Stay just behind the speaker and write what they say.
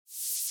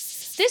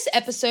This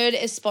episode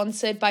is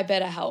sponsored by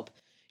BetterHelp.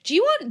 Do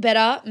you want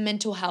better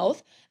mental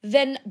health?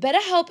 Then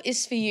BetterHelp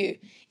is for you.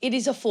 It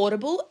is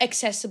affordable,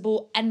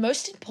 accessible, and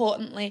most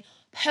importantly,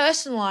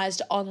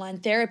 personalized online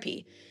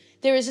therapy.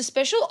 There is a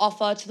special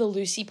offer to the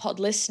Lucy Pod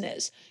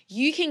listeners.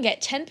 You can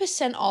get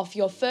 10% off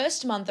your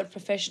first month of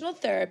professional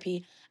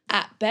therapy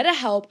at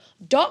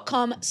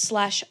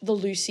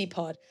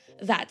betterhelp.com/thelucypod.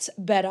 That's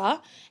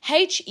better,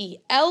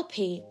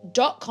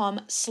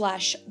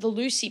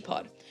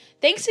 HELP.com/thelucypod.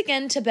 Thanks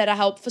again to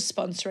BetterHelp for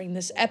sponsoring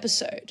this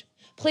episode.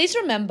 Please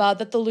remember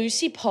that the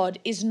Lucy Pod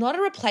is not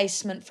a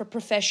replacement for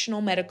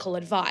professional medical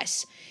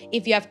advice.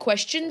 If you have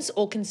questions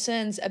or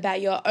concerns about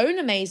your own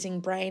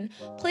amazing brain,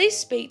 please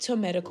speak to a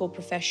medical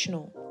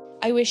professional.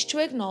 I wish to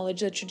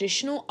acknowledge the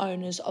traditional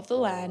owners of the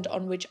land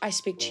on which I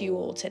speak to you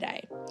all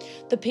today,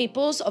 the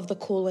peoples of the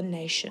Kulin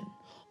Nation.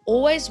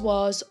 Always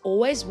was,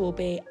 always will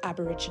be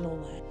Aboriginal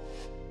land.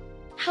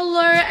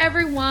 Hello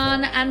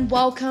everyone and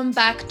welcome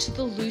back to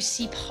the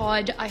Lucy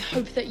Pod. I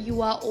hope that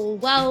you are all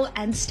well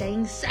and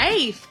staying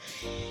safe.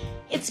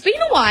 It's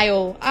been a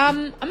while.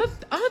 I'm a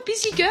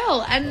busy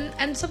girl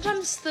and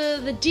sometimes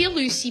the Dear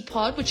Lucy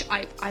Pod, which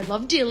I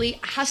love dearly,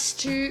 has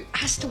to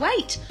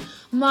wait.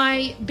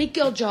 My big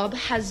girl job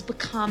has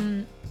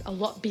become a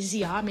lot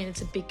busier. I mean,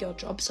 it's a big girl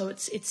job, so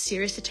it's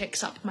serious. It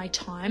takes up my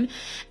time.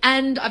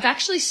 And I've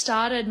actually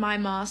started my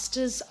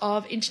Masters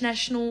of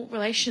International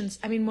Relations.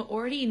 I mean, we're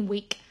already in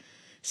week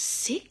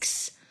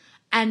 6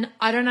 and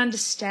I don't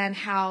understand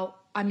how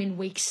I'm in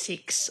week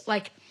 6.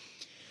 Like,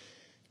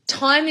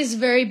 time is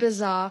very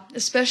bizarre,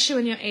 especially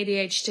when you're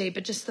ADHD,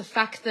 but just the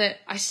fact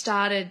that I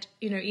started,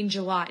 in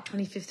July,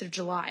 25th of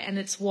July, and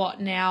it's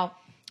now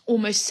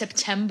almost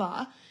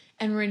September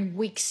and we're in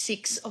week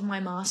 6 of my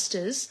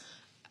Masters.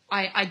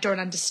 I don't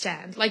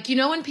understand. Like,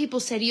 when people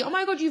say to you, oh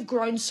my God, you've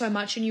grown so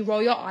much, and you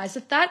roll your eyes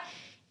at that,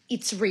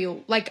 it's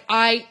real. Like,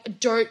 I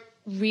don't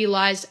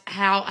realize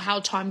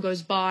how time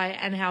goes by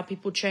and how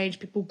people change,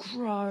 people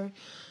grow.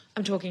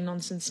 I'm talking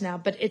nonsense now,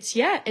 but it's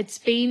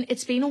been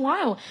a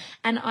while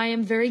and I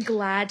am very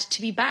glad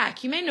to be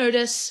back. You may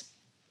notice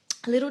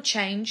a little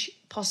change,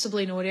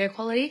 possibly in audio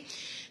quality.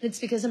 It's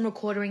because I'm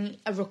recording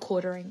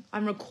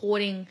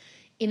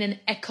in an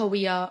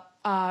echoier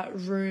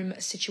room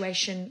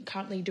situation,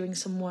 currently doing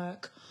some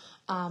work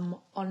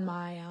on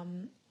my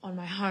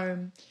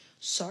home.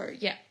 So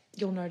yeah,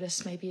 you'll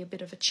notice maybe a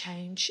bit of a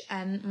change.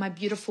 And my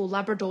beautiful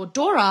Labrador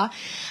Dora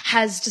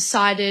has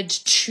decided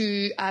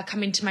to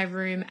come into my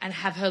room and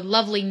have her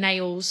lovely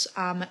nails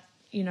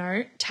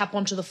tap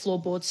onto the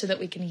floorboard so that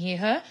we can hear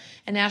her.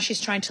 And now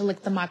she's trying to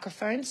lick the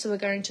microphone, so we're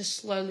going to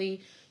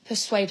slowly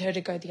persuade her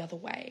to go the other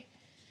way.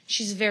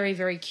 She's very,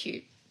 very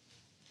cute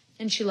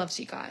and she loves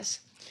you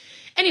guys.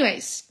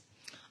 Anyways,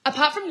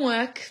 apart from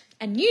work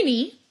and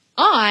uni,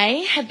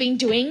 I have been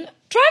doing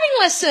driving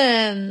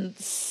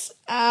lessons.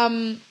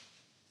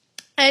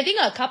 I think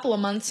a couple of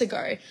months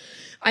ago,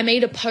 I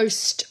made a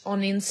post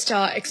on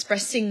Insta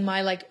expressing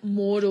my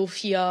mortal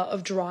fear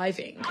of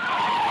driving.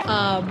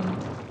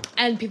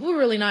 And people were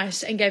really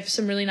nice and gave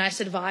some really nice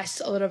advice,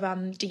 a lot of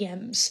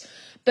DMs.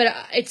 But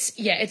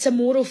it's a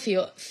mortal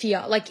fear.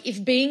 Like,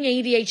 if being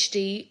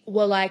ADHD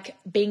were like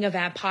being a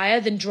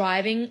vampire, then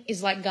driving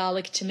is like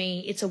garlic to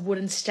me. It's a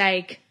wooden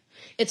stake.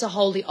 It's a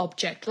holy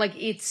object. Like,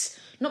 it's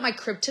not my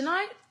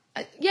kryptonite.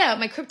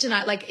 My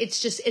kryptonite. Like,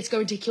 it's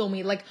going to kill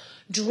me. Like,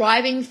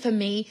 driving for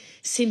me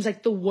seems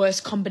like the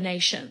worst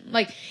combination.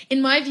 Like,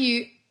 in my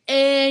view,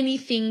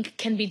 anything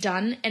can be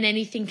done and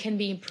anything can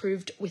be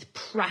improved with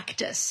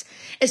practice,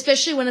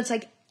 especially when it's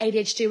like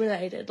ADHD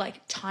related,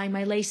 like tying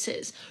my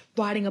laces,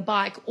 riding a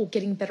bike, or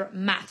getting better at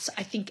maths.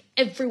 I think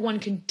everyone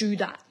can do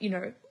that,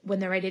 when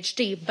they're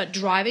ADHD, but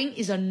driving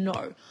is a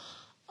no.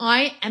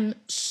 I am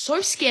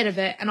so scared of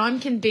it, and I'm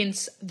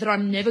convinced that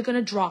I'm never going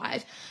to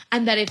drive,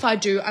 and that if I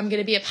do, I'm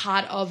going to be a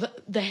part of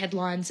the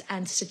headlines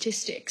and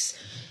statistics.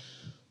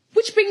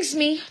 Which brings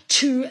me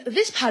to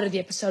this part of the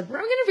episode where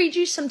I'm going to read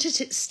you some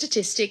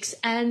statistics,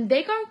 and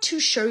they're going to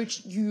show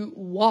you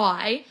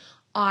why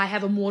I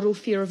have a mortal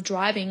fear of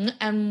driving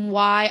and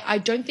why I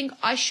don't think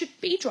I should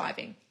be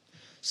driving.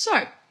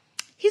 So,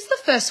 here's the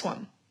first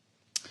one.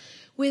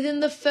 Within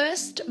the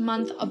first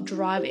month of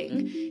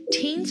driving,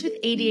 teens with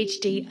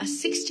ADHD are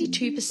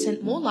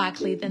 62% more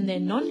likely than their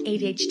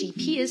non-ADHD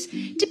peers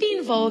to be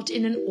involved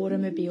in an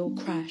automobile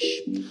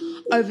crash.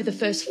 Over the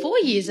first 4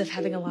 years of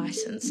having a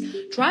license,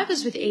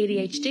 drivers with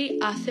ADHD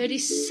are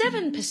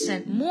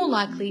 37% more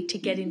likely to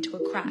get into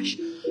a crash,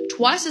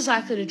 twice as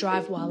likely to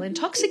drive while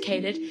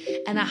intoxicated,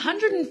 and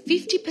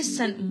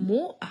 150%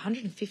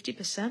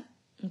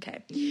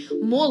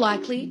 more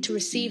likely to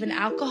receive an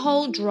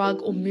alcohol,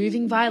 drug, or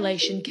moving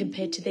violation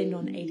compared to their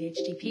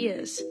non-ADHD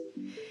peers.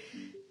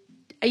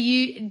 Do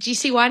you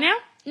see why now?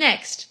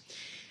 Next.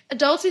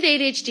 Adults with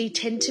ADHD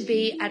tend to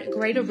be at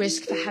greater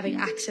risk for having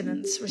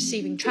accidents,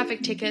 receiving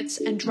traffic tickets,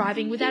 and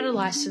driving without a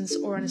license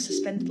or on a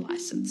suspended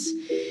license.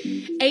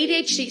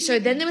 ADHD, so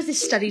then there was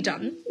this study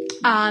done,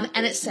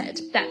 and it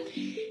said that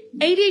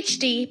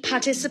ADHD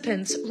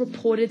participants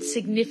reported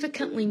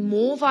significantly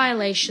more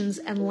violations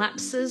and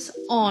lapses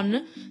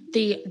on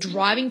the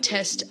driving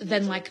test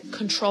than like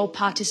control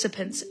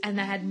participants, and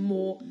they had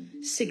more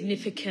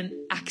significant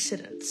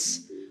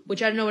accidents,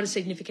 which I don't know what a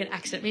significant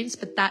accident means,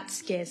 but that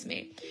scares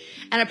me.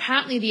 And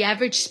apparently the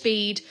average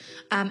speed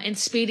and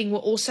speeding were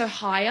also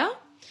higher,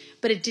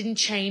 but it didn't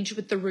change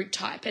with the route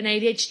type. And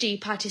ADHD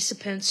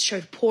participants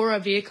showed poorer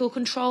vehicle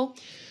control,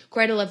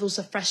 greater levels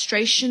of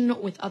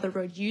frustration with other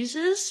road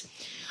users,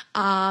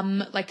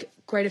 like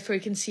greater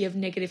frequency of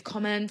negative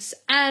comments,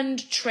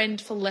 and trend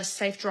for less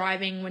safe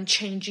driving when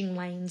changing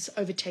lanes,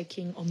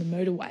 overtaking on the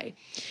motorway.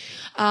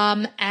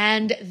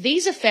 And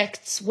these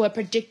effects were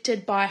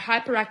predicted by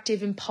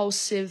hyperactive,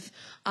 impulsive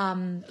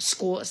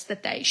scores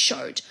that they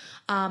showed.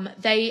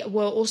 They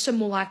were also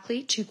more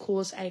likely to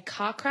cause a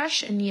car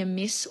crash and near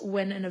miss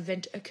when an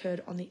event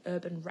occurred on the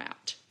urban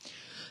route.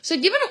 So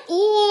given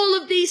all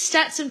of these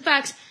stats and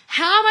facts,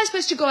 how am I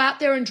supposed to go out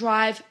there and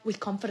drive with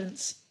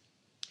confidence?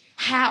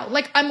 How?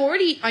 Like, I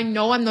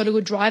know I'm not a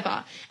good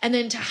driver. And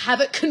then to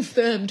have it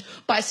confirmed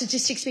by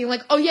statistics being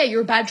like, oh yeah,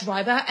 you're a bad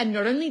driver. And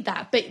not only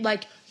that, but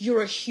like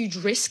you're a huge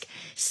risk,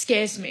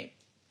 scares me.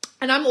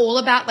 And I'm all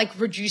about like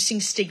reducing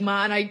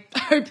stigma. And I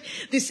hope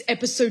this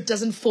episode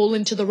doesn't fall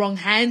into the wrong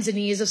hands and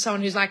ears of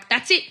someone who's like,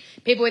 that's it.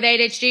 People with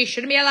ADHD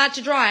shouldn't be allowed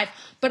to drive.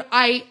 But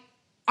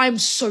I'm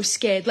so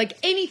scared. Like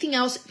anything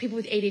else people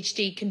with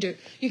ADHD can do.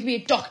 You can be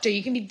a doctor.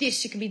 You can be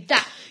this. You can be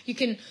that. You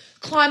can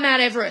climb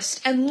Mount Everest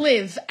and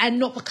live and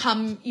not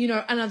become,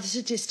 another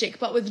statistic.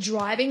 But with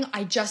driving,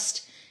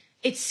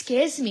 it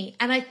scares me.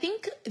 And I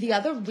think the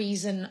other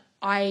reason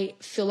I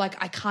feel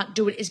like I can't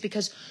do it is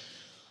because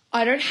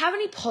I don't have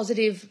any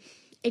positive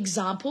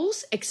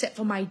examples except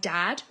for my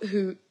dad,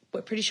 who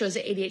we're pretty sure is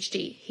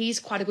ADHD. He's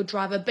quite a good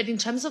driver. But in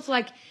terms of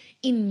like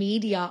in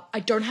media, I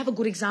don't have a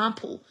good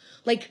example.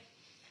 Like,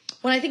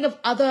 when I think of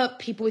other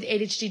people with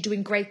ADHD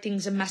doing great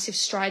things and massive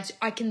strides,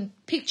 I can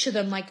picture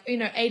them like,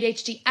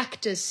 ADHD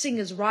actors,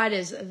 singers,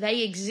 writers,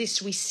 they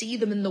exist. We see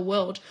them in the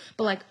world.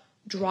 But like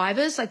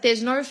drivers, like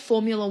there's no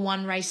Formula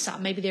One racer,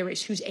 maybe there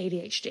is, who's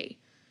ADHD.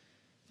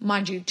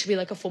 Mind you, to be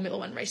like a Formula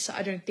One racer,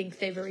 I don't think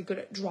they're very good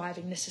at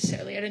driving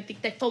necessarily. I don't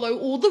think they follow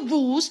all the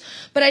rules,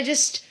 but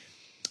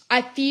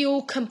I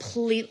feel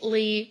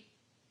completely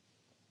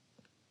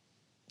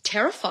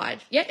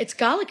terrified. Yeah, it's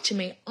garlic to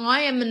me.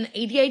 I am an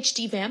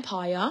ADHD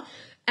vampire,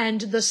 and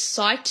the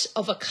sight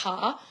of a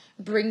car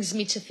brings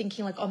me to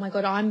thinking like, oh my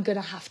God, I'm going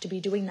to have to be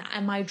doing that.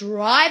 And my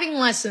driving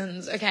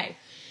lessons. Okay,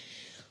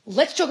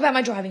 let's talk about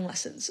my driving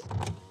lessons.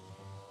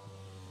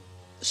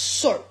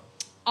 So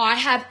I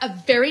have a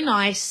very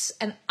nice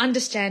and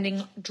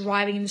understanding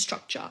driving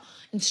instructor.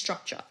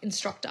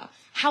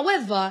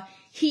 However,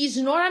 he's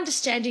not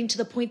understanding to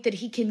the point that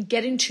he can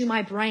get into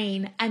my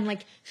brain and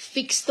like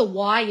fix the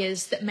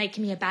wires that make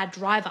me a bad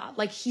driver.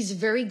 Like he's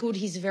very good.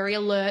 He's very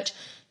alert,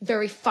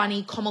 very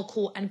funny,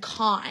 comical, and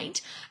kind.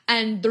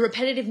 And the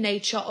repetitive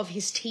nature of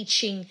his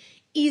teaching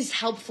is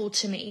helpful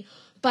to me,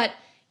 but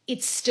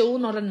it's still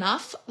not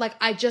enough. Like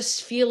I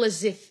just feel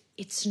as if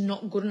it's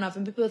not good enough.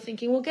 And people are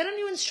thinking, well, get a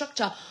new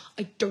instructor.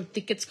 I don't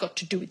think it's got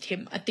to do with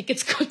him. I think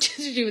it's got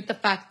to do with the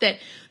fact that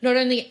not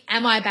only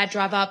am I a bad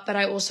driver, but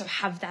I also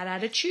have that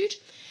attitude.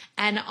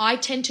 And I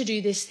tend to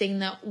do this thing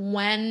that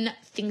when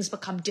things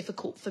become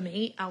difficult for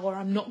me or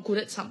I'm not good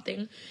at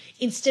something,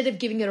 instead of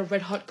giving it a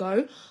red hot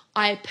go,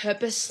 I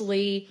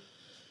purposely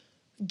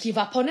give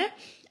up on it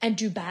and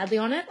do badly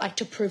on it, like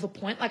to prove a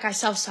point. Like I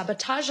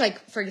self-sabotage.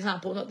 Like, for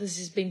example, not this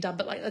has been done,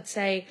 but like let's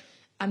say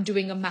I'm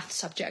doing a math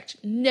subject,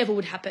 never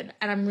would happen,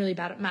 and I'm really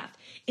bad at math.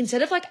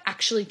 Instead of like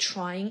actually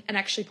trying and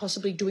actually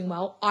possibly doing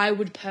well, I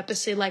would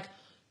purposely like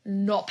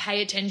not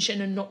pay attention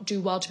and not do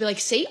well to be like,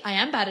 see, I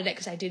am bad at it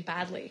because I did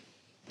badly.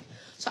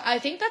 So I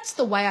think that's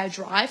the way I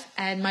drive,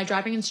 and my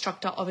driving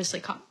instructor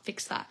obviously can't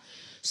fix that.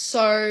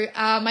 So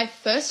my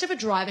first ever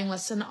driving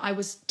lesson, I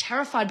was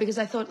terrified because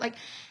I thought like,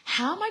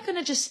 how am I going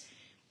to just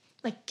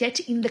like get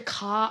in the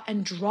car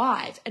and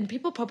drive? And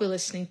people probably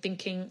listening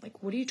thinking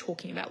like, what are you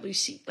talking about,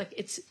 Lucy? Like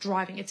it's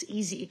driving, it's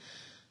easy,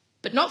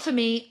 but not for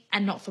me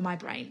and not for my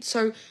brain.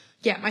 So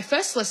yeah, my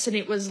first lesson,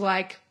 it was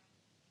like,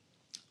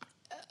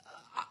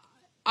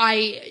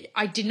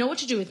 I didn't know what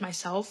to do with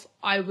myself.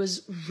 I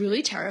was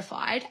really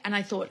terrified, and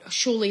I thought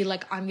surely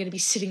like I'm going to be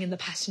sitting in the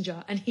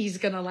passenger and he's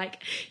going to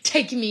like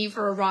take me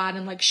for a ride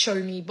and like show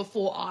me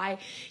before I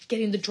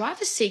get in the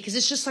driver's seat, because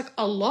it's just like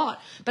a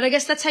lot. But I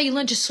guess that's how you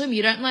learn to swim.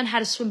 You don't learn how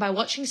to swim by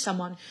watching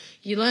someone.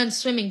 You learn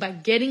swimming by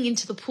getting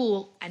into the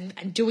pool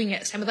and doing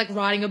it. Same with like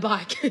riding a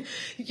bike.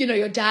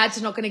 Your dad's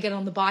not going to get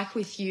on the bike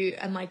with you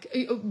and like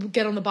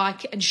get on the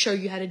bike and show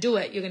you how to do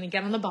it. You're going to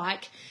get on the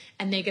bike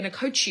and they're going to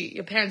coach you.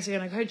 Your parents are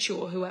going to coach you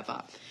or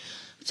whoever.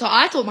 So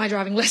I thought my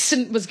driving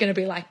lesson was going to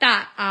be like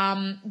that.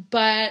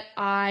 But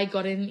I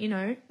got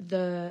in,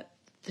 the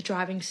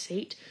driving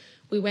seat.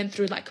 We went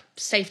through like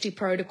safety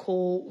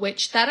protocol,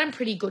 which that I'm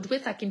pretty good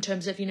with, like in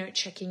terms of,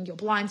 checking your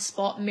blind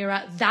spot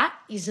mirror. That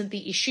isn't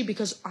the issue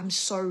because I'm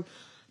so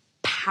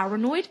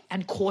paranoid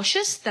and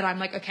cautious that I'm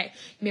like, okay,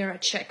 mirror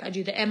check. I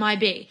do the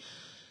MIB.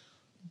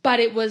 But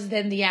it was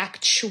then the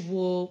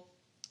actual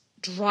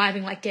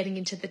driving, like getting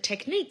into the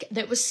technique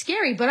that was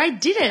scary, but I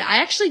did it. I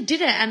actually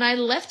did it. And I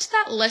left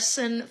that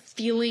lesson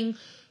feeling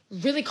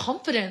really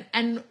confident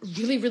and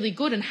really, really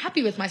good and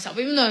happy with myself,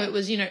 even though it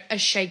was, a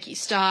shaky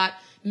start,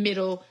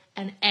 middle,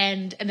 and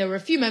end. And there were a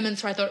few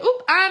moments where I thought,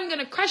 oh, I'm going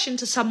to crash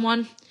into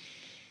someone.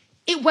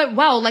 It went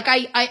well. Like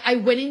I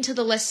went into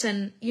the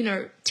lesson,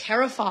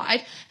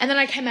 terrified. And then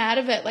I came out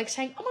of it like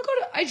saying, oh my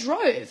God, I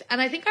drove.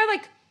 And I think I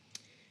like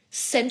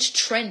sent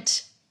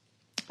Trent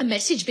a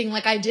message being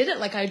like, I did it,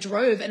 like I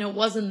drove, and it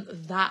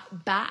wasn't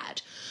that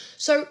bad.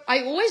 So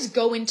I always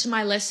go into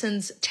my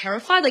lessons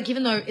terrified, like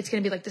even though it's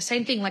going to be like the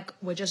same thing, like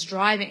we're just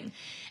driving.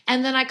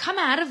 And then I come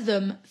out of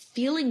them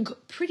feeling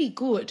pretty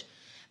good.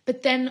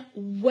 But then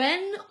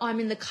when I'm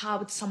in the car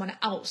with someone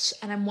else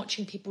and I'm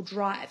watching people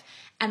drive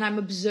and I'm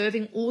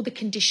observing all the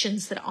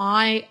conditions that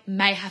I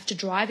may have to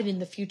drive in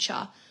the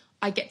future,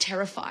 I get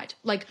terrified.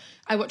 Like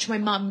I watch my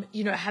mum,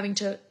 having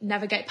to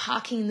navigate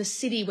parking in the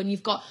city when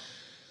you've got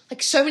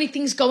like so many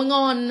things going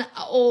on,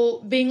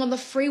 or being on the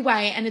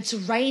freeway and it's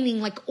raining,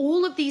 like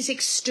all of these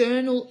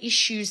external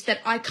issues that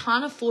I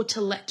can't afford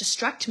to let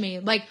distract me.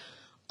 Like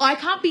I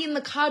can't be in the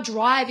car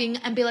driving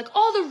and be like,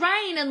 oh, the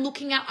rain, and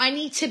looking out. I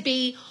need to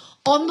be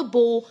on the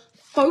ball,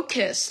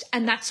 focused.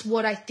 And that's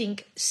what I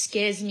think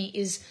scares me,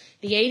 is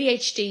the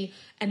ADHD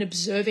and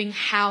observing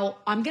how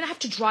I'm going to have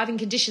to drive in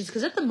conditions.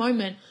 Because at the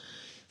moment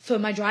for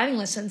my driving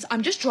lessons,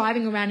 I'm just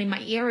driving around in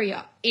my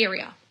area,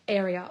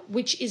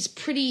 which is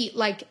pretty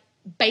like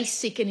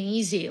basic and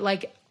easy.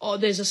 Like, oh,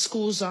 there's a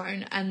school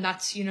zone, and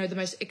that's, the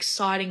most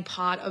exciting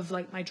part of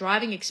like my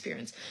driving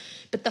experience.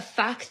 But the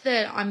fact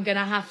that I'm going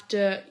to have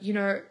to,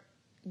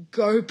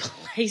 go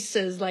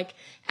places like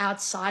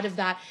outside of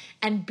that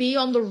and be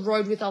on the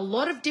road with a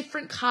lot of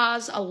different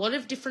cars, a lot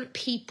of different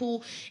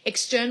people,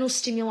 external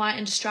stimuli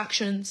and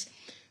distractions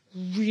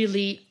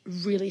really,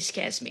 really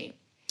scares me.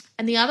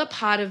 And the other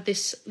part of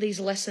these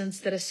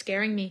lessons that are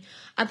scaring me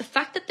are the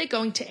fact that they're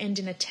going to end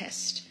in a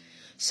test.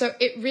 So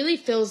it really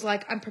feels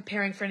like I'm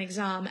preparing for an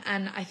exam.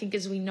 And I think,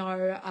 as we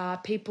know,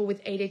 people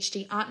with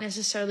ADHD aren't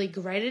necessarily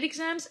great at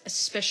exams,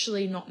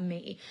 especially not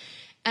me.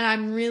 And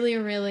I'm really,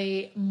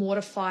 really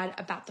mortified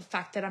about the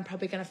fact that I'm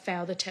probably going to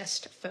fail the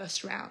test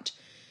first round.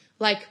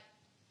 Like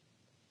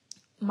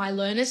my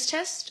learner's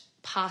test,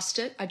 passed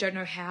it. I don't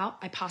know how.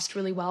 I passed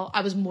really well.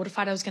 I was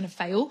mortified I was going to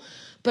fail,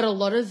 but a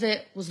lot of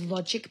it was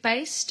logic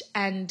based.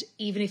 And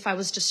even if I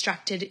was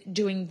distracted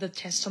doing the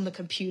test on the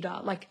computer,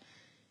 like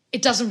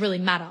it doesn't really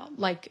matter.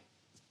 Like,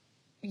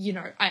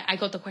 I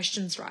got the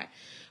questions right.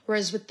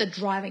 Whereas with the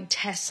driving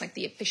tests, like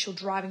the official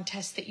driving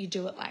test that you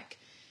do at like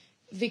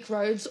Vic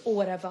Roads or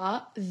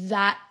whatever,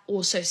 that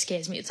also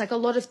scares me. It's like a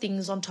lot of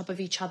things on top of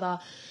each other.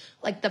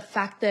 Like the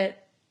fact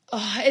that,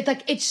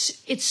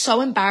 it's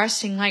so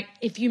embarrassing. Like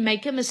if you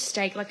make a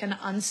mistake, like an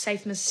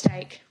unsafe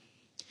mistake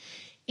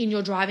in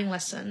your driving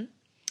lesson,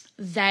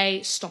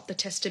 they stop the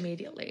test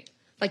immediately.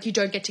 Like you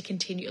don't get to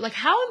continue. Like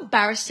how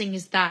embarrassing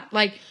is that?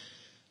 Like,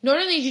 not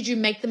only did you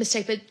make the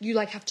mistake, but you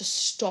like have to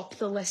stop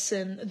the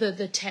lesson,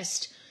 the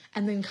test,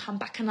 and then come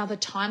back another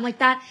time. Like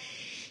that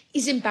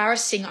is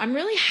embarrassing. I'm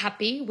really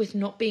happy with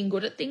not being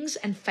good at things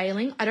and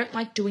failing. I don't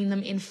like doing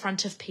them in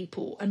front of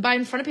people. And by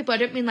in front of people, I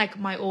don't mean like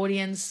my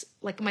audience,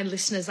 like my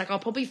listeners. Like I'll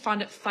probably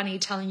find it funny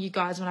telling you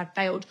guys when I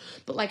failed,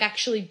 but like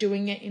actually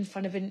doing it in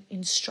front of an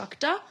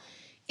instructor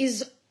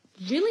is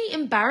really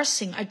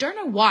embarrassing. I don't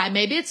know why.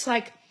 Maybe it's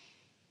like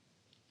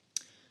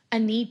a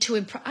need to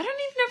impress. I don't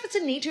even know if it's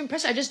a need to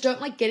impress. I just don't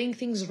like getting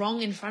things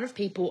wrong in front of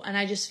people. And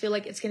I just feel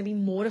like it's going to be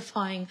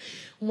mortifying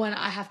when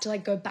I have to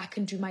like go back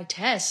and do my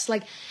tests.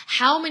 Like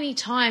how many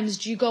times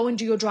do you go and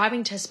do your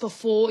driving test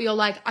before you're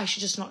like, I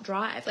should just not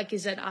drive? Like,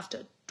 is it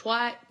after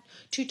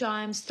 2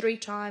 times, 3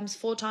 times,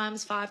 4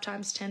 times, 5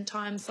 times, 10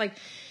 times? Like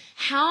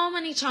how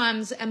many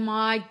times am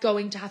I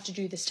going to have to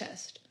do this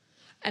test?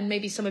 And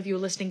maybe some of you are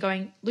listening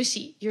going,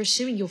 Lucy, you're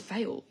assuming you'll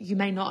fail. You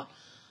may not.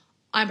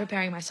 I'm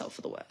preparing myself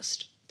for the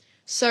worst.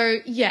 So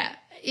yeah,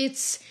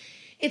 it's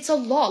a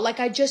lot. Like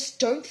I just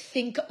don't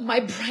think my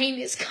brain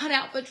is cut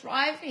out for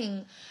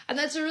driving. And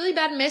that's a really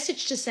bad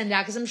message to send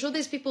out, because I'm sure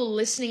there's people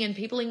listening and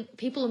people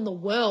in the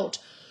world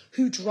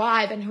who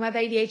drive and who have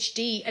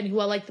ADHD and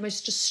who are like the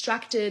most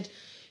distracted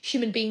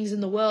human beings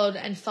in the world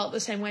and felt the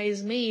same way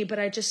as me. But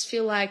I just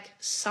feel like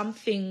some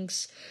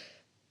things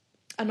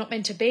are not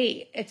meant to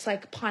be. It's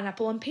like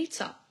pineapple on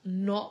pizza,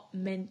 not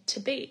meant to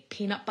be.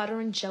 Peanut butter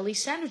and jelly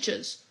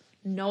sandwiches.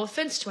 No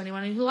offense to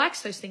anyone who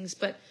likes those things,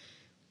 but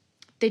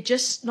they're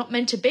just not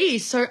meant to be.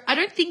 So I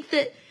don't think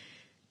that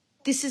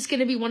this is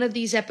going to be one of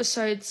these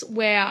episodes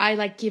where I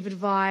like give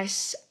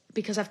advice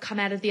because I've come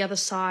out of the other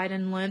side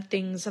and learned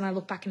things and I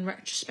look back in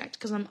retrospect,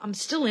 because I'm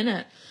still in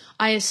it.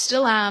 I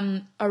still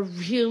am a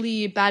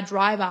really bad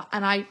driver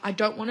and I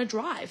don't want to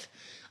drive,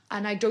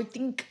 and I don't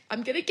think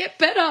I'm going to get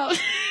better.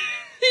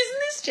 Isn't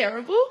this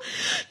terrible?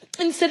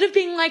 Instead of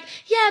being like,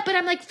 yeah, but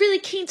I'm like really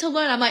keen to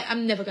learn, I'm like,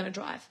 I'm never going to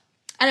drive.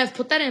 And I've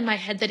put that in my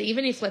head that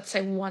even if, let's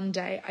say, one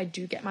day I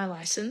do get my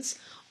license,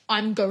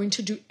 I'm going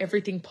to do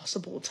everything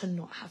possible to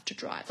not have to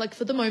drive. Like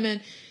for the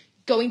moment,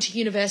 going to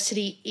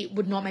university, it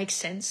would not make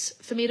sense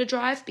for me to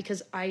drive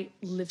because I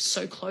live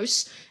so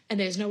close and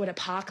there's nowhere to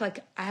park. Like,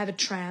 I have a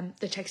tram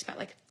that takes about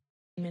like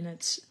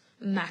minutes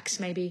max,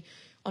 maybe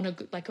on a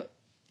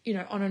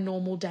on a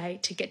normal day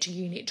to get to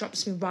uni. It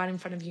drops me right in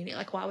front of uni.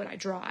 Like, why would I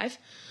drive?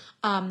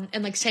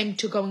 And like, same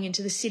to going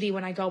into the city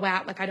when I go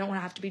out. Like, I don't want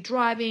to have to be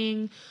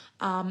driving.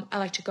 I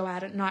like to go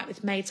out at night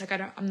with mates. Like,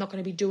 I'm not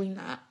going to be doing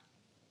that.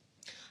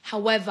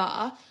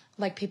 However,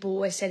 like, people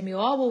always say to me,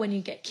 oh, well, when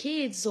you get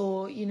kids,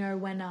 or,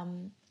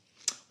 when,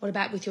 what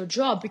about with your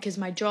job? Because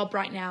my job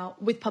right now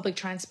with public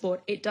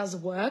transport, it does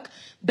work,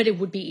 but it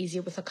would be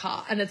easier with a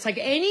car. And it's like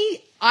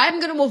I'm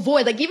going to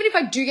avoid, like, even if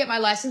I do get my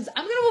license,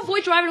 I'm going to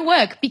avoid driving to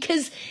work,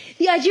 because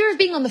the idea of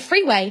being on the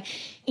freeway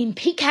in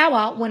peak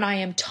hour when I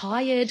am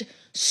tired,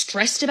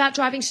 stressed about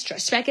driving,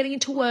 stressed about getting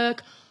into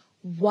work,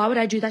 why would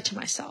I do that to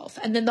myself?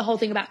 And then the whole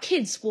thing about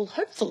kids, well,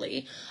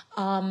 hopefully,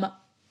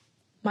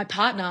 my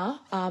partner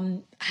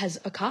has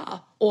a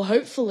car, or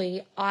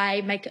hopefully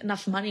I make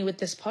enough money with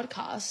this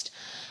podcast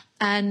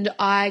and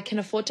I can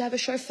afford to have a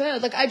chauffeur.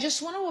 Like, I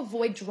just want to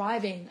avoid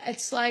driving.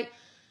 It's like,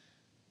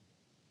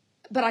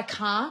 but I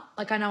can't.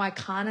 Like, I know I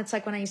can't. It's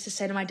like when I used to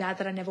say to my dad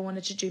that I never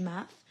wanted to do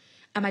math,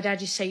 and my dad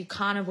used to say you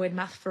can't avoid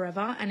math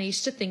forever, and I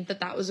used to think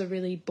that was a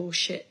really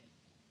bullshit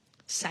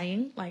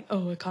saying, like,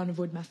 oh, I can't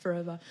avoid math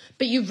forever.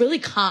 But you really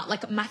can't.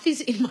 Like, math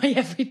is in my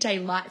everyday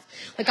life.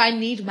 Like, I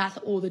need math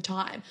all the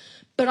time,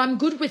 but I'm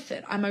good with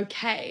it. I'm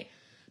okay.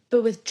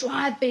 But with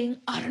driving,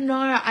 I don't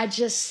know.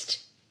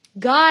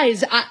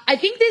 Guys, I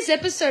think this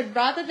episode,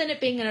 rather than it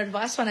being an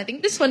advice one, I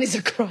think this one is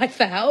a cry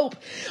for help.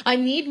 I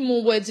need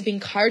more words of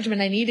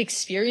encouragement. I need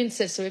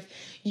experiences. So if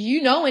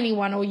you know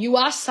anyone, or you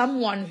are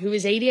someone who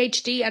is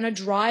ADHD and a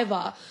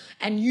driver,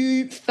 and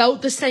you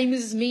felt the same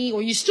as me,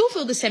 or you still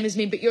feel the same as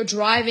me, but you're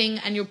driving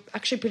and you're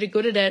actually pretty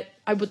good at it,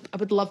 I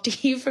would love to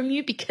hear from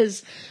you,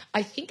 because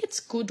I think it's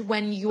good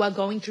when you are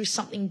going through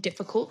something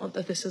difficult, not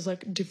that this is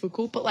like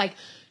difficult, but like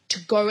to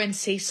go and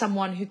see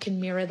someone who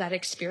can mirror that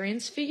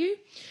experience for you.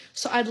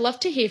 So I'd love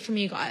to hear from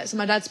you guys.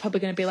 My dad's probably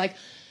going to be like,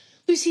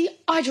 Lucy,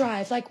 I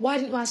drive. Like, why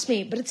didn't you ask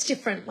me? But it's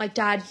different. Like,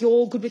 Dad,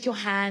 you're good with your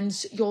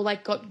hands. You're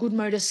like got good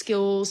motor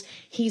skills.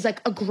 He's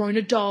like a grown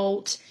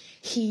adult.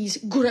 He's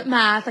good at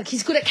math. Like,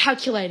 he's good at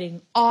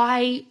calculating.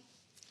 I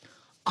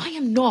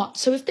am not.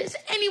 So if there's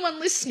anyone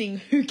listening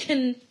who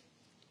can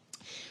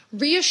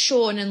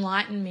reassure and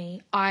enlighten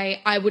me,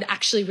 I would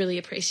actually really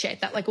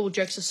appreciate that. Like, all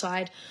jokes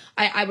aside,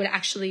 I would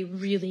actually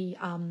really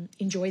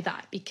enjoy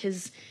that,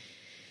 because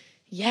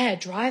yeah,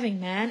 driving,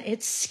 man,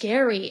 it's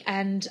scary.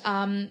 And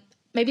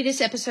maybe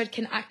this episode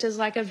can act as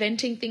like a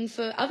venting thing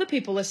for other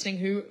people listening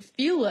who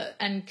feel it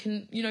and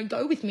can,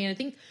 go with me. And I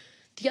think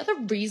the other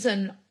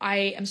reason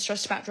I am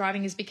stressed about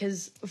driving is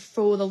because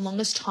for the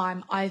longest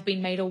time, I've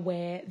been made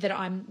aware that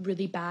I'm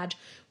really bad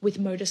with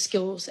motor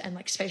skills and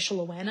like spatial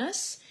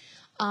awareness.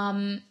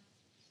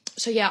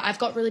 So yeah, I've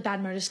got really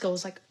bad motor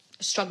skills, like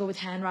struggle with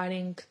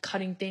handwriting,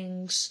 cutting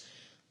things,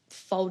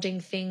 folding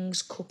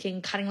things,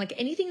 cooking, cutting, like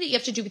anything that you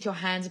have to do with your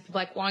hands. And people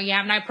are like, well, you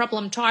have no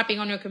problem typing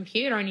on your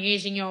computer and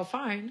using your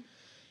phone.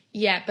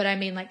 Yeah, but I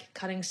mean like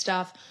cutting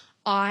stuff.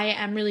 I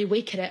am really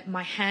weak at it.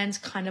 My hands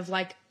kind of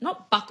like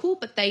not buckle,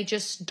 but they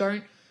just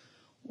don't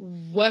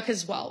work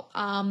as well.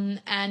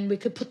 And we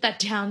could put that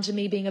down to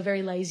me being a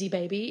very lazy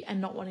baby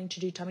and not wanting to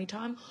do tummy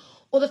time,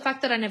 or the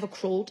fact that I never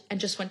crawled and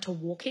just went to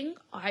walking.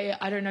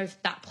 I don't know if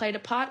that played a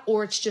part,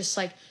 or it's just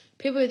like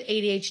people with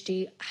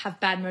ADHD have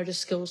bad motor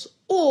skills,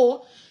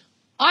 or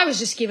I was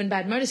just given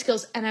bad motor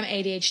skills and I'm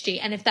ADHD.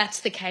 And if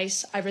that's the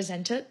case, I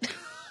resent it.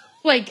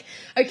 Like,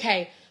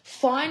 okay,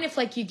 fine if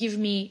like you give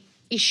me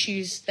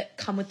issues that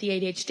come with the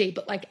ADHD,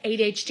 but like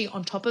ADHD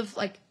on top of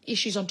like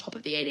issues on top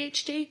of the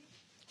ADHD,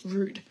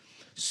 rude,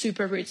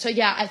 super rude. So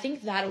yeah, I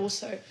think that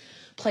also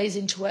plays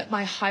into it,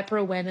 my hyper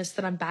awareness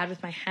that I'm bad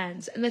with my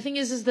hands. And the thing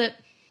is that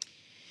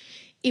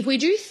if we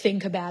do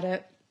think about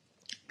it,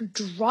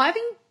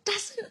 driving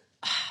doesn't,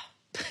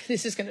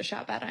 this is going to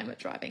shout bad, I'm at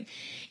driving.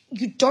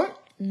 You don't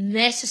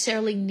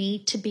necessarily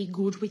need to be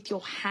good with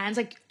your hands.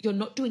 Like, you're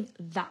not doing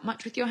that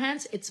much with your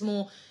hands. It's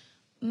more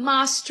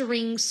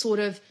mastering sort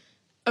of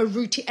a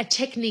routine, a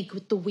technique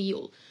with the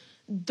wheel.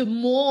 The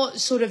more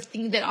sort of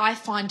thing that I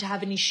find to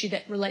have an issue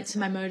that relates to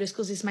my motor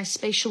skills is my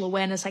spatial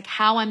awareness, like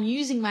how I'm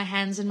using my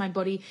hands and my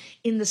body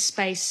in the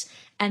space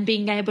and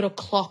being able to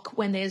clock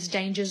when there's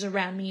dangers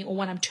around me or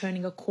when I'm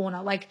turning a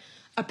corner. Like,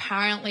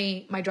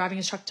 apparently my driving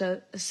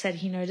instructor said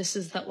he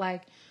notices that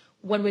like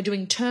when we're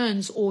doing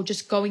turns or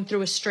just going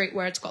through a street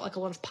where it's got like a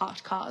lot of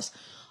parked cars,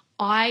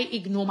 I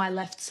ignore my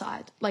left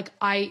side. Like,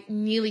 I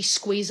nearly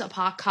squeeze a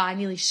parked car, I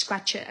nearly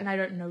scratch it and I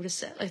don't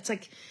notice it. It's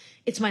like,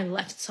 it's my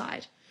left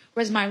side.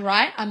 Whereas my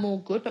right, I'm all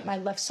good, but my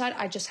left side,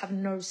 I just have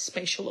no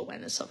spatial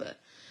awareness of it.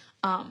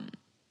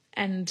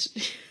 And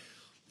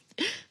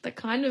that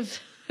kind of,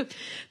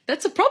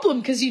 that's a problem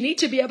because you need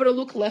to be able to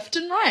look left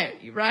and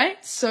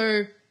right?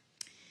 So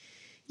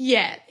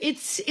yeah,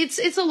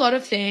 it's a lot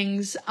of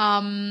things.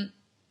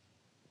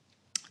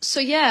 So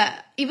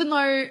yeah, even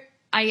though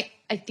I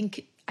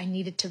think I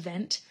needed to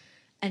vent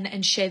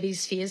and share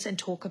these fears and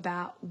talk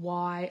about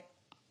why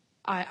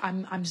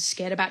I'm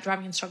scared about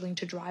driving and struggling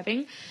to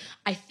driving,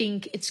 I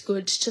think it's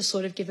good to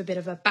sort of give a bit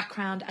of a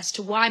background as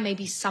to why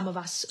maybe some of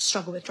us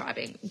struggle with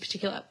driving. In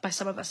particular, by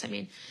some of us, I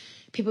mean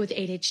people with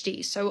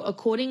ADHD. So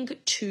according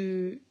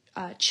to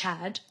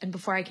Chad, and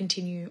before I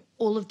continue,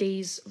 all of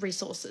these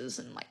resources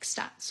and like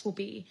stats will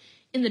be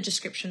in the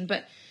description,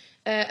 but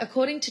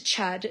according to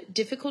Chad,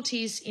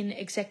 difficulties in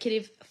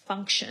executive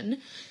function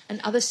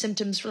and other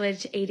symptoms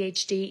related to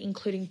ADHD,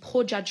 including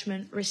poor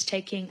judgment,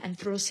 risk-taking, and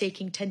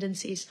thrill-seeking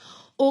tendencies,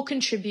 all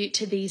contribute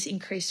to these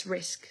increased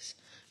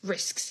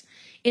risks.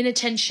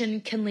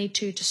 Inattention can lead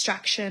to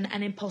distraction,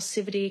 and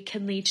impulsivity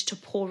can lead to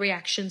poor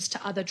reactions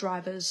to other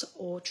drivers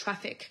or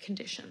traffic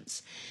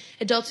conditions.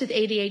 Adults with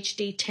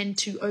ADHD tend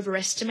to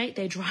overestimate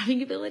their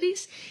driving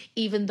abilities,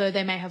 even though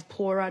they may have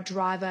poorer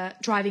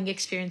driving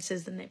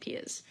experiences than their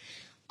peers.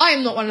 I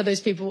am not one of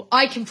those people.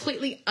 I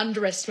completely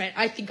underestimate.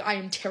 I think I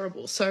am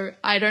terrible, so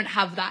I don't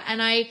have that.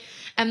 And I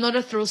am not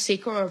a thrill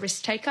seeker or a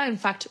risk taker. In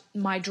fact,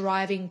 my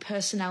driving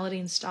personality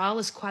and style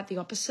is quite the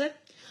opposite.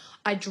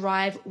 I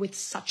drive with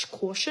such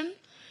caution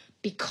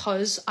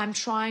because I'm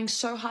trying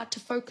so hard to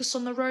focus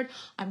on the road.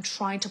 I'm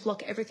trying to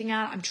block everything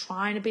out. I'm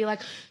trying to be like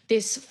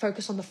this,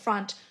 focus on the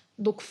front,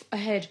 look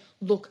ahead,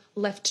 look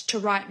left to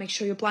right, make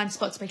sure your blind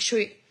spots,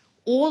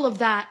 all of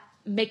that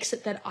makes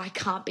it that I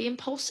can't be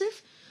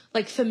impulsive.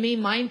 Like for me,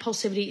 my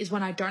impulsivity is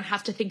when I don't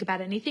have to think about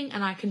anything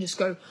and I can just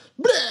go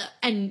bleh,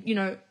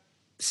 and,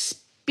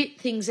 spit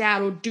things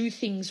out or do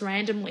things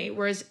randomly.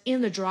 Whereas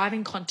in the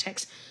driving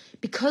context,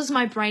 because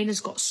my brain has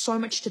got so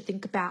much to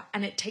think about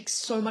and it takes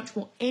so much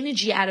more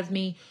energy out of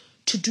me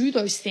to do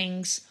those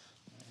things,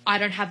 I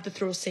don't have the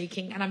thrill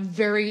seeking, and I'm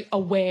very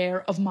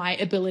aware of my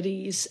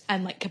abilities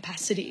and like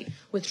capacity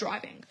with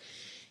driving.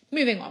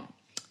 Moving on.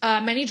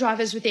 Many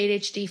drivers with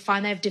ADHD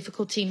find they have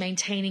difficulty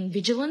maintaining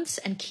vigilance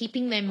and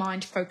keeping their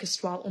mind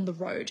focused while on the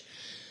road.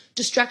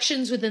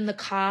 Distractions within the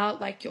car,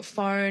 like your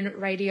phone,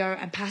 radio,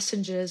 and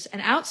passengers,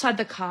 and outside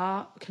the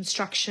car,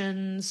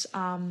 constructions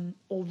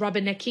or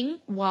rubbernecking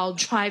while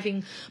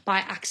driving by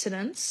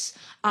accidents,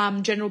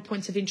 general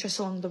points of interest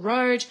along the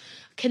road,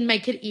 can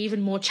make it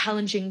even more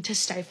challenging to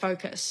stay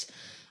focused.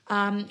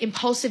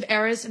 Impulsive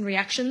errors and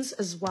reactions,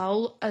 as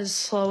well as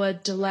slower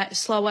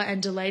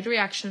and delayed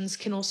reactions,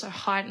 can also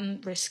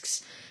heighten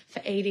risks for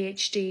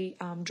ADHD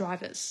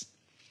drivers.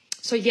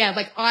 So yeah,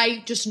 like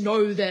I just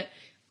know that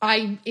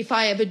if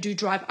I ever do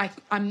drive,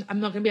 I'm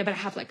not going to be able to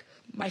have like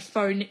my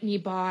phone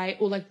nearby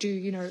or like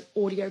do,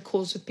 audio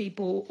calls with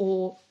people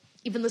or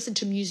even listen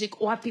to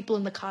music or have people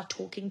in the car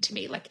talking to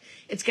me. Like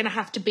it's going to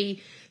have to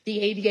be the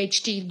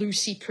ADHD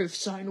Lucy-proof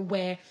zone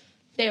where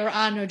there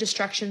are no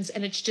distractions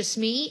and it's just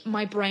me,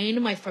 my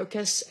brain, my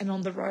focus, and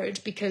on the road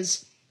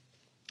because,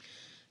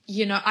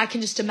 I can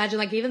just imagine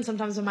like even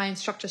sometimes when my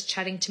instructor's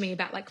chatting to me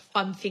about like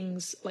fun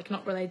things, like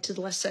not related to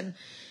the lesson,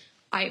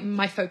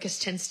 my focus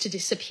tends to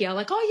disappear.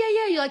 Like,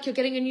 oh yeah, you're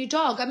getting a new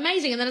dog.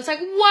 Amazing. And then it's like,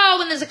 whoa,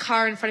 and there's a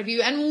car in front of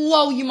you and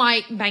whoa, you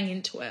might bang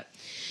into it.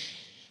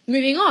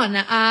 Moving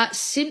on,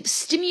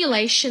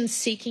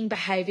 stimulation-seeking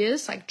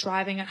behaviors like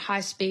driving at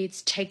high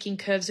speeds, taking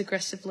curves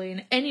aggressively,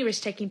 and any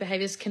risk-taking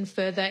behaviors can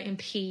further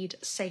impede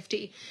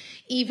safety.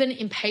 Even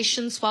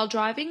impatience while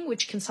driving,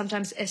 which can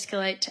sometimes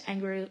escalate to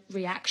angry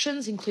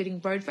reactions,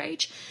 including road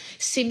rage,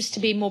 seems to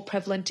be more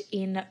prevalent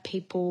in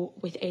people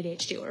with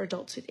ADHD or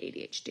adults with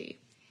ADHD.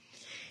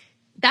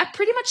 That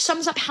pretty much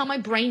sums up how my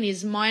brain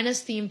is,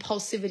 minus the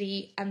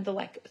impulsivity and the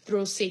like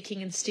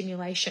thrill-seeking and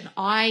stimulation.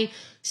 I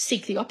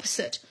seek the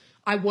opposite.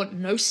 I want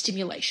no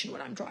stimulation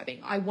when I'm driving.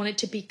 I want it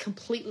to be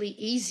completely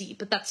easy,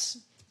 but that's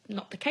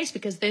not the case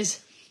because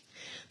there's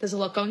a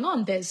lot going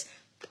on. There's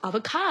other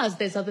cars,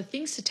 there's other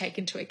things to take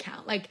into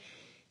account. Like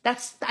I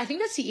think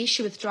that's the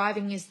issue with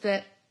driving is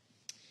that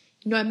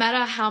no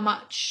matter how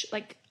much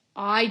like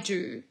I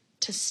do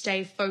to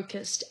stay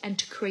focused and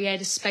to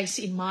create a space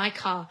in my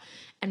car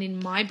and in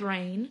my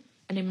brain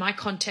and in my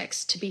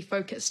context to be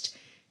focused,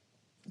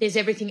 there's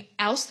everything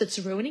else that's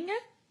ruining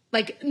it.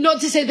 Like,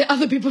 not to say that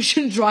other people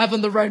shouldn't drive on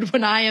the road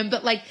when I am,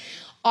 but like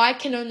I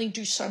can only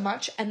do so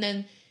much. And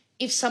then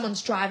if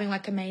someone's driving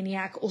like a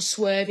maniac or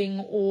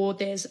swerving or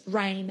there's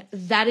rain,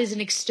 that is an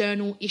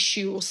external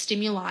issue or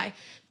stimuli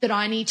that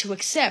I need to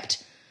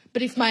accept.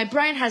 But if my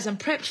brain hasn't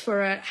prepped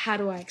for it, how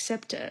do I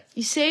accept it?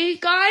 You see,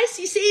 guys,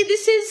 this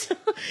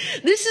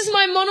is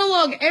my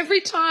monologue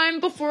every time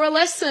before a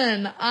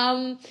lesson.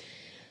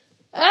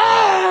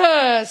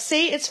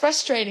 See, it's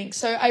frustrating.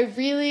 So I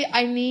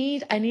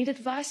need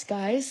advice,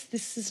 guys.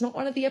 This is not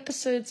one of the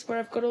episodes where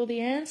I've got all the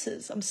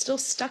answers. I'm still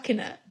stuck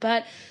in it,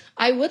 but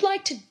I would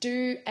like to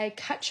do a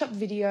catch-up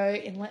video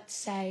in, let's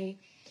say,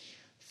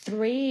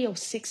 3 or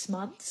 6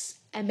 months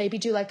and maybe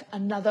do like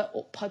another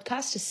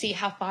podcast to see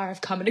how far I've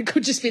come. And it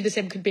could just be the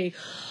same, could be,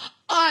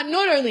 I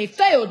not only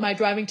failed my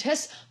driving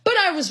test, but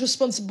I was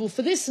responsible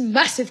for this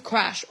massive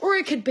crash. Or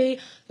it could be,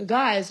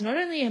 guys, not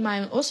only am I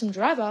an awesome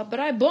driver, but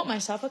I bought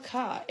myself a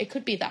car. It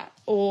could be that,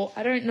 or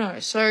I don't know.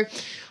 So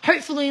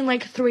hopefully in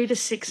like 3 to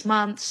 6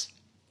 months,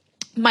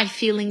 my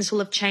feelings will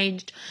have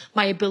changed.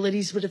 My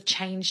abilities would have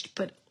changed.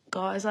 But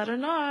guys, I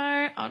don't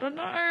know.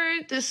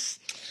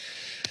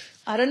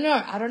 I don't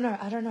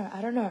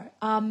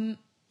know.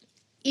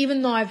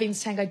 Even though I've been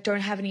saying I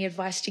don't have any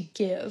advice to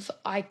give,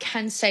 I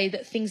can say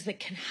that things that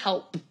can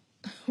help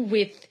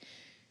with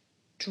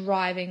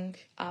driving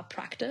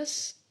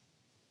practice.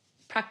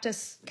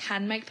 Practice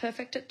can make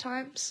perfect at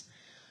times.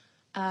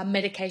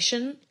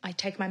 Medication, I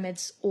take my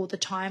meds all the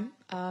time,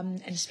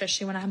 and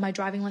especially when I have my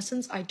driving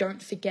lessons, I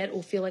don't forget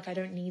or feel like I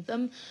don't need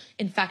them.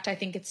 In fact, I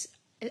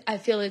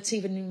feel it's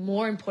even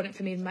more important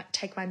for me to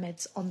take my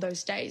meds on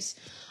those days.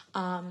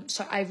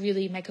 So I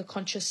really make a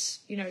conscious,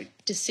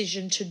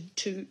 decision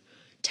to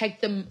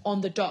take them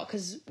on the dot,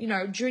 because,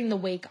 during the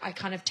week I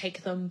kind of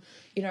take them,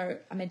 I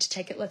meant to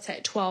take it, let's say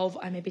at 12,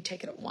 I maybe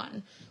take it at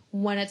 1.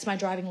 When it's my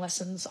driving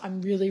lessons,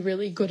 I'm really,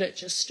 really good at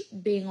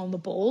just being on the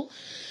ball.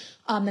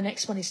 The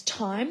next one is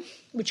time,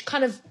 which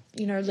kind of,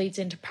 leads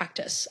into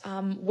practice.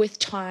 With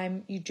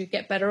time, you do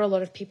get better. A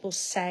lot of people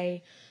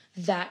say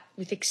that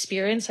with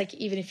experience, like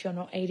even if you're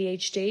not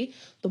ADHD,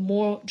 the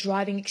more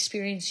driving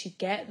experience you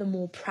get, the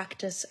more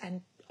practice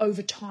and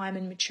over time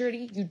and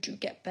maturity, you do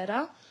get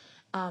better.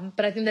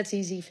 But I think that's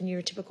easy for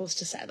neurotypicals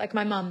to say. Like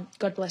my mum,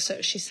 God bless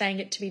her, she's saying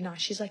it to be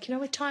nice. She's like,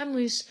 with time,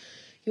 Luce,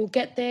 you'll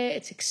get there.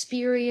 It's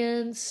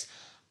experience.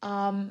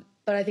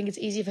 But I think it's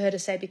easy for her to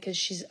say because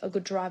she's a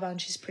good driver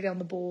and she's pretty on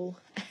the ball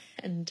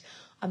and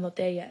I'm not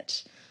there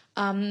yet.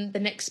 The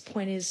next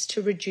point is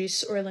to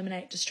reduce or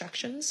eliminate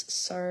distractions.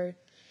 So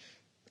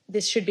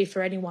this should be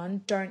for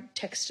anyone. Don't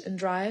text and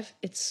drive.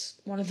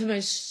 It's one of the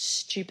most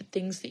stupid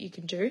things that you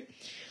can do.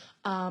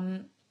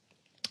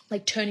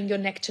 Like turning your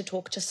neck to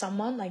talk to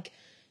someone. Like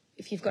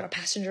if you've got a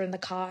passenger in the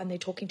car and they're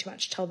talking too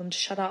much, tell them to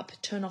shut up,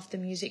 turn off the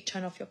music,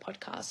 turn off your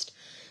podcast.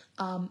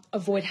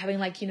 Avoid having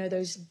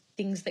those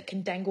things that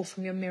can dangle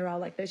from your mirror,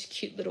 like those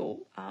cute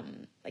little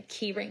like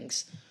key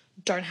rings.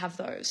 Don't have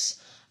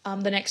those.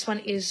 The next one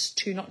is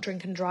to not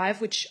drink and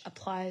drive, which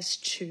applies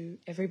to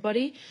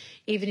everybody.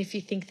 Even if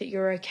you think that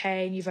you're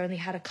okay and you've only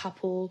had a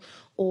couple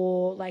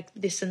or like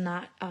this and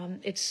that,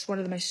 it's one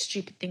of the most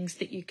stupid things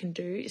that you can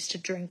do is to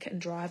drink and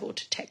drive or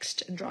to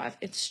text and drive.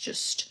 It's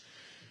just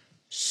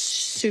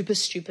super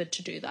stupid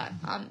to do that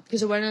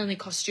because it won't only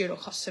cost you, it'll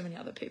cost so many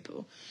other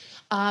people.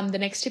 The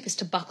next tip is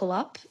to buckle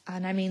up,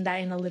 and I mean that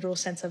in a literal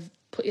sense of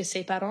put your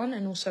seatbelt on,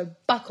 and also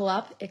buckle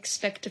up,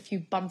 expect a few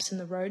bumps in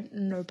the road,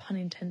 no pun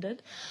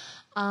intended.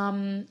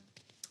 And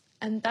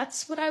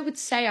that's what I would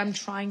say I'm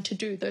trying to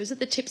do. Those are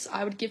the tips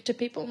I would give to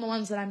people and the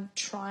ones that I'm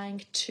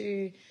trying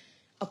to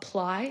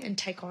apply and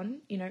take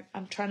on.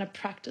 I'm trying to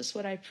practice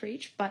what I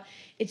preach, but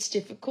it's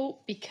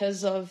difficult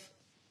because of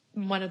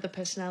one of the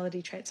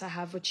personality traits I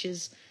have, which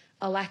is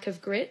a lack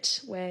of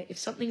grit, where if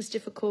something's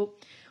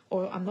difficult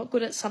or I'm not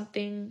good at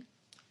something,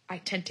 I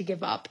tend to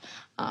give up.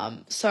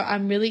 So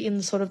I'm really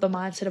in sort of the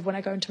mindset of when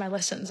I go into my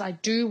lessons, I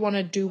do want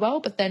to do well,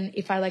 but then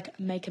if I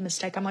make a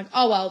mistake, I'm like,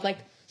 oh, well,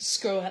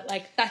 screw it.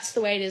 That's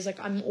the way it is.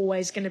 I'm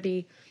always going to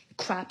be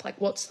crap.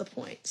 What's the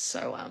point?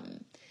 So,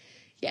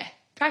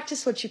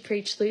 practice what you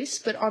preach, Luce.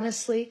 But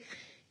honestly,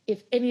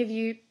 if any of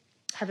you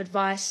have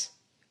advice,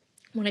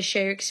 want to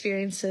share your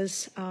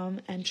experiences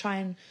and try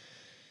and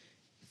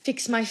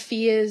fix my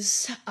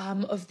fears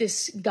of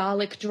this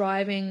garlic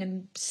driving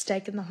and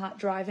stake in the heart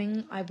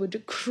driving, I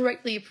would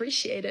greatly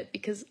appreciate it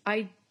because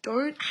I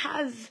don't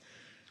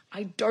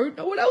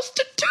know what else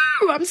to do.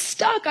 I'm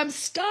stuck. I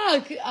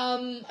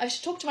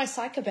should talk to my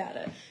psych about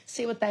it,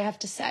 see what they have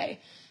to say.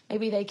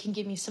 Maybe they can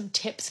give me some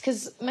tips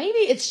because maybe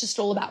it's just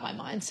all about my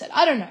mindset.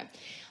 I don't know.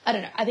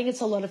 I think it's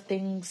a lot of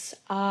things.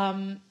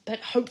 But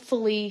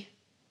hopefully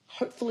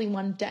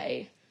one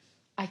day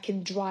I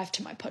can drive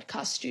to my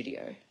podcast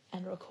studio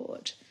and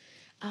record.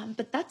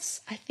 But that's,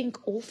 I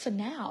think, all for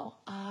now.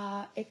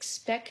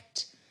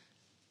 Expect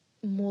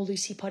more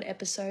Lucy Pod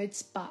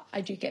episodes, but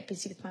I do get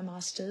busy with my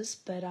masters,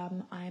 but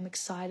I am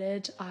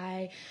excited.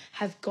 I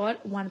have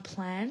got one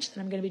planned that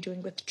I'm going to be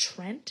doing with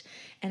Trent,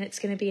 and it's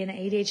going to be an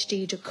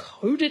ADHD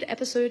decoded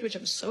episode, which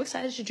I'm so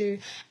excited to do,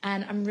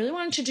 and I'm really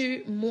wanting to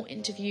do more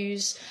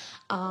interviews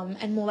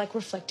and more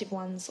reflective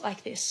ones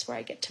like this where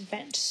I get to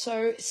vent.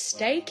 So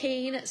stay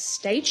keen,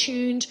 stay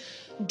tuned.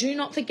 Do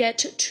not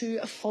forget to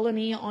follow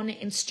me on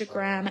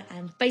Instagram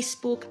and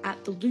Facebook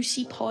at The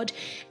Lucy Pod,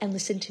 and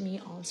listen to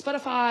me on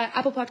Spotify,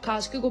 Apple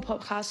Podcasts, Google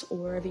Podcasts, or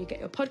wherever you get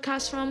your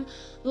podcasts from,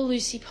 The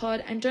Lucy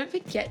Pod. And don't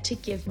forget to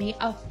give me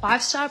a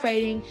 5-star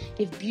rating,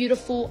 give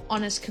beautiful,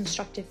 honest,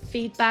 constructive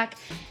feedback,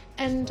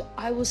 and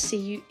I will see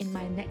you in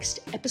my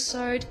next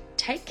episode.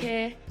 Take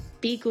care,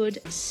 be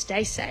good,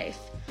 stay safe.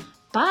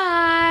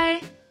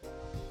 Bye!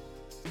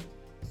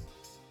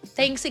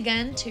 Thanks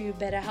again to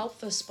BetterHelp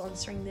for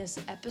sponsoring this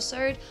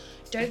episode.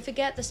 Don't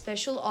forget the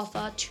special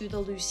offer to the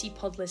Lucy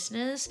Pod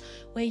listeners,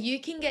 where you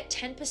can get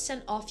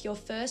 10% off your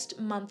first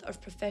month of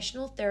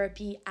professional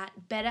therapy at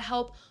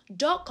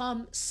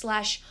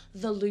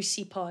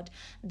betterhelp.com/thelucypod.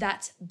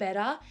 That's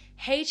better,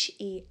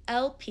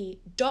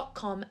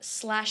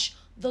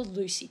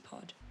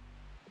 HELP.com/thelucypod.